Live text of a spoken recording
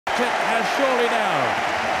has surely now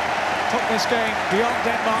put this game beyond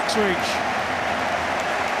Denmark's reach.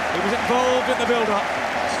 He was involved in the build-up,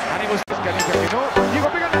 and he was...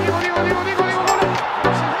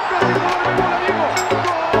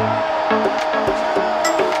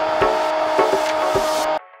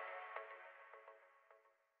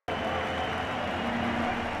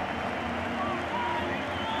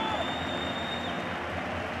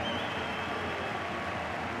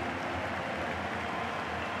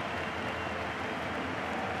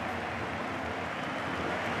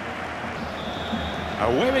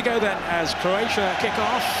 Away we go then as Croatia kick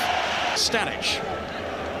off. Stanic.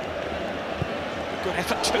 Good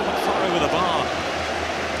effort to far over the bar.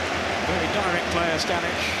 Very direct player,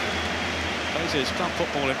 Stanic. Plays his club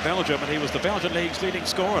football in Belgium, and he was the Belgian league's leading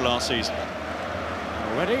scorer last season.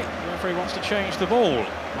 Already, the referee wants to change the ball.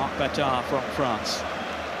 Marc Batta from France.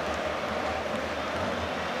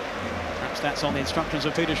 Perhaps that's on the instructions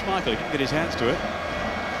of Peter Schmeichel. He didn't get his hands to it.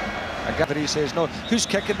 I gather he says no. Who's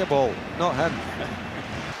kicking the ball? Not him.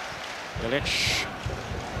 Bilic.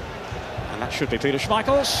 And that should be Peter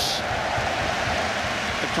Schmeichel's.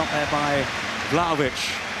 Good trump there by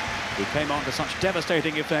Vlahovic, who came on to such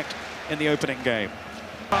devastating effect in the opening game.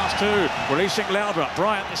 Pass two, releasing Laudrup.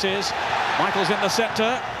 Bryant this is. Michael's in the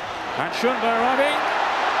centre. And Šuker arriving.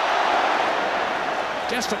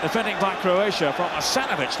 Desperate defending by Croatia from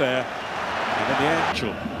Asanovic there. And in the end,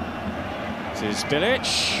 this is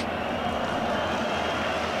Bilic.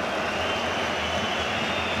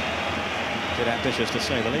 Bit ambitious to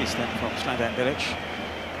say the least then from Slaven Bilic,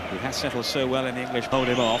 who has settled so well in the English. Hold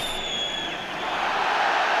him off.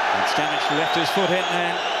 And Stanic left his foot in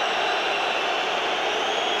then.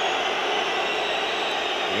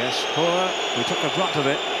 Yes, poor. We took the brunt of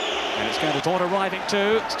it. And it's going to Boban arriving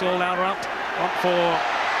too. Still louder up. On for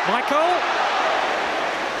Michael.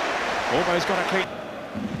 Almost got a clean.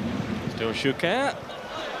 Still Šuker.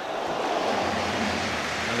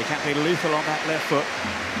 Well, he can't be lethal on that left foot,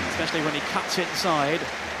 especially when he cuts inside.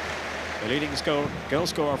 The leading goal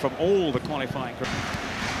scorer from all the qualifying.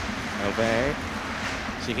 L.N.D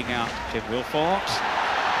seeking out Tim Wilfort.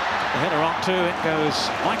 The header on to it goes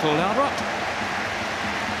Michael Laudrup.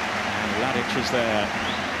 And Vlahovic is there.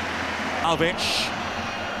 Vlahovic.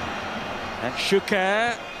 And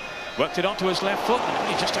Šuker worked it onto his left foot,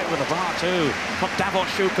 and he just over the bar too from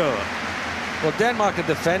Šuker. Well, Denmark are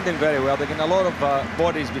defending very well. They're getting a lot of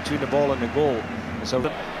bodies between the ball and the goal. So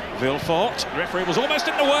Wilfort, the referee was almost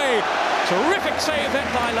in the way. Terrific save then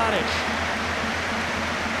by Ladic.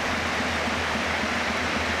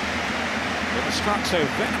 It was struck so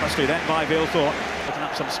venomously then by Wilfort. Open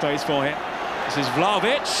up some space for him. This is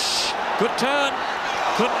Vlahovic. Good turn.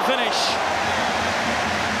 Couldn't finish.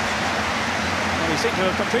 Well, he seemed to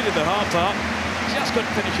have completed the hard part. Just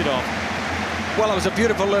couldn't finish it off. Well, it was a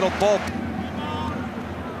beautiful little bob.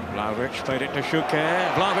 Vlahovic played it to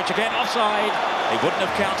Šuker. Vlahovic again offside. He wouldn't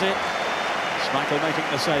have counted. Schmeichel making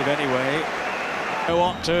the save anyway. Go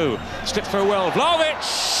on to slip through well.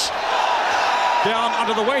 Vlahovic down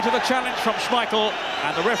under the weight of the challenge from Schmeichel,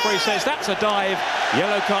 and the referee says that's a dive.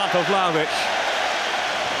 Yellow card for Vlahovic.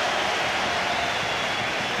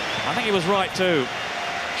 I think he was right too.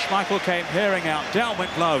 Schmeichel came peering out. Down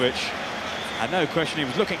went Vlahovic. And no question, he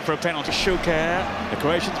was looking for a penalty. Šuker, the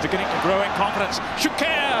Croatians beginning to grow in confidence.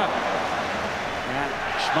 Šuker! And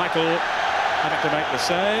Schmeichel having to make the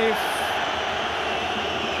save.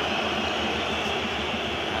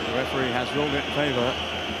 And the referee has ruled in favour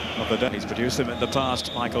of the day. He's produced them in the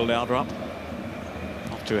past, Michael Laudrup.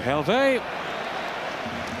 Off to Helve.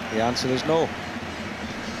 The answer is no.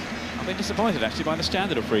 I've been disappointed actually by the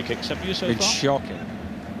standard of free kicks. Haven't you so far? It's shocking.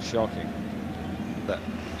 Shocking. But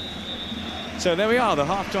so there we are, the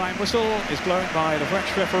half-time whistle is blown by the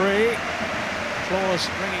French referee. Applause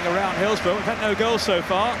ringing around Hillsborough. We've had no goals so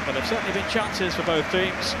far, but there have certainly been chances for both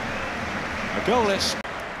teams. A goalless.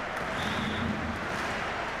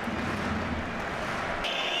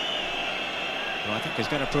 Well, I think it's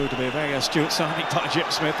going to prove to be a very astute signing by Jim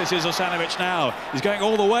Smith. This is Asanovic now. He's going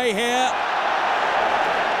all the way here.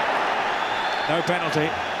 No penalty.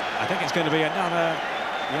 I think it's going to be another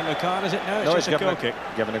yellow card, is it? No, it's just a goal kick.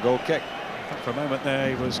 Given a goal kick. For a moment there,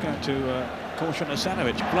 he was going to caution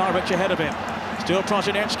Asanovic. Vlahovic ahead of him. Still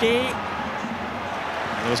Prosinecki.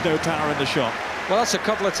 And there was no power in the shot. Well, that's a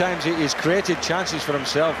couple of times he's created chances for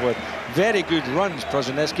himself with very good runs,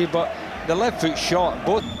 Prosinecki, but the left foot shot,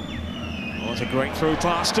 both. Oh, it's a great through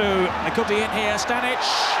pass too. They could be in here, Stanic.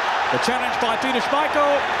 The challenge by Peter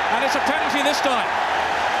Schmeichel, and it's a penalty this time.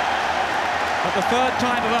 At the third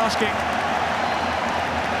time of asking.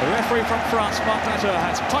 The referee from France, Marc,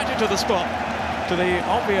 has pointed to the spot, to the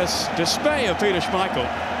obvious dismay of Peter Schmeichel.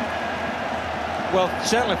 Well,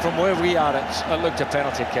 certainly from where we are, it looked a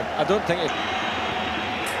penalty kick. I don't think it...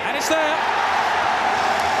 And it's there.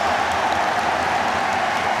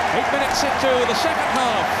 8 minutes into the second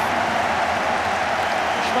half.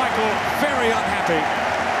 Schmeichel very unhappy.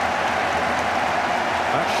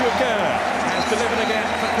 And Šuker has delivered again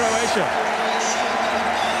for Croatia.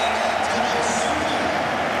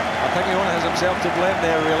 I think he only has himself to blame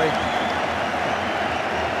there, really.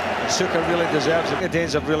 Šuker really deserves it. The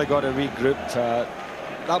Danes have really got to regroup.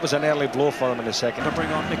 That was an early blow for him in the second. To bring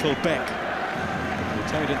on Beck. He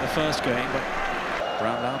played in the first game, but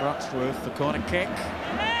L.N.D with the corner kick.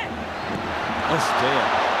 Oh dear.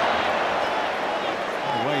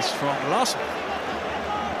 A waste from Larsen.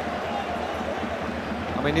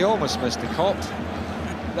 I mean, he almost missed the cop.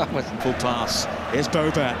 That was full pass. Here's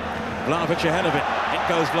Boban. Vlahovic ahead of it. In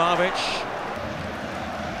goes Vlahovic.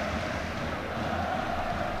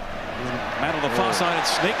 Man on the far side and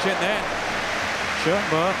sneaked in there.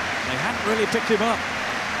 Schoenberg, they hadn't really picked him up.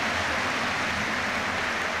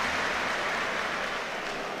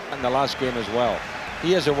 And the last game as well.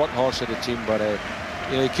 He is a workhorse of the team, but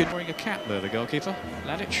you know, he could... Wearing a cap there, the goalkeeper,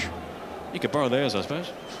 Ladic. You could borrow theirs, I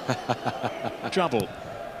suppose. Trouble.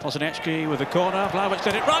 Poznecki with the corner. Vlahovic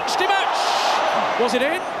let it run. Stimac! Was it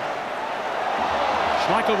in?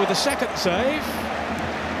 Schmeichel with the second save.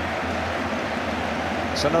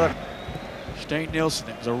 It's another... Stein Nielsen,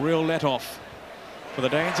 it was a real let-off for the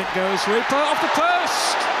Danes. It goes Rupert off the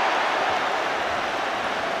post.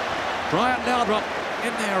 Brian Laudrup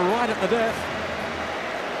in there right at the death.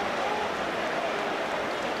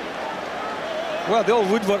 Well, the old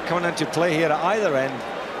woodwork coming into play here at either end.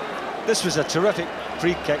 This was a terrific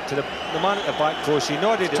free kick to the man at the back post. He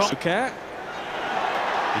nodded it. Šuker.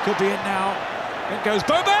 He could be in now. It goes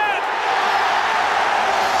Boban!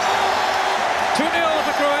 2-0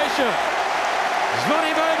 for Croatia.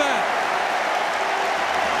 Zvonny Boban.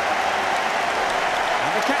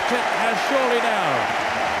 And the captain has surely now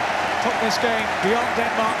took this game beyond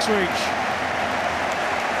Denmark's reach.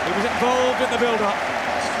 He was involved in the build-up,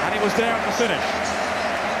 and he was there at the finish.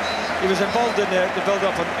 He was involved in the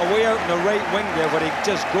build-up and away out in the right wing there, where he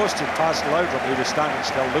just ghosted past Laudrup, who was standing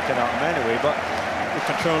still looking at him anyway. But the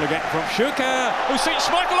control again from Šuker, who sees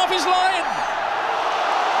Schmeichel off his line.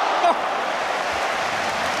 Oh.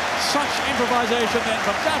 Such improvisation then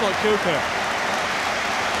from Šuker.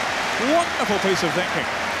 Wonderful piece of thinking.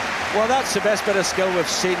 Well, that's the best bit of skill we've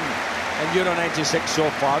seen in Euro 96 so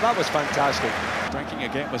far. That was fantastic. Breaking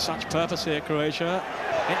again with such purpose here, Croatia.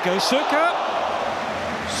 It goes Šuker.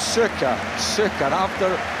 Šuker after...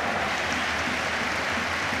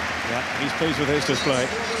 Yeah, he's pleased with his display.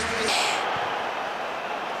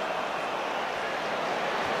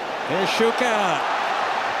 Here's Šuker.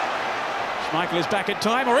 Schmeichel is back in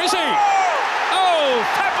time, or is he? Oh,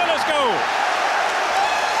 fabulous goal!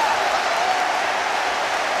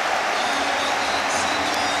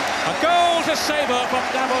 A goal to savour from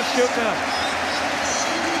Šuker.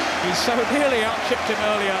 He so nearly outchipped him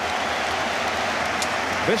earlier.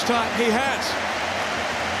 This time he has.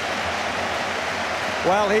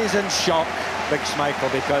 Well, he's in shock, big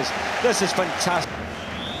Schmeichel, because this is fantastic.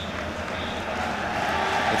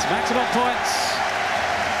 It's maximum points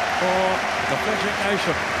for the fledgling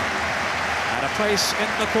nation. And a place in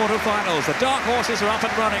the quarter-finals. The dark horses are up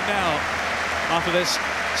and running now after this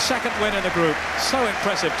second win in the group. So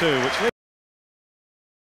impressive too, which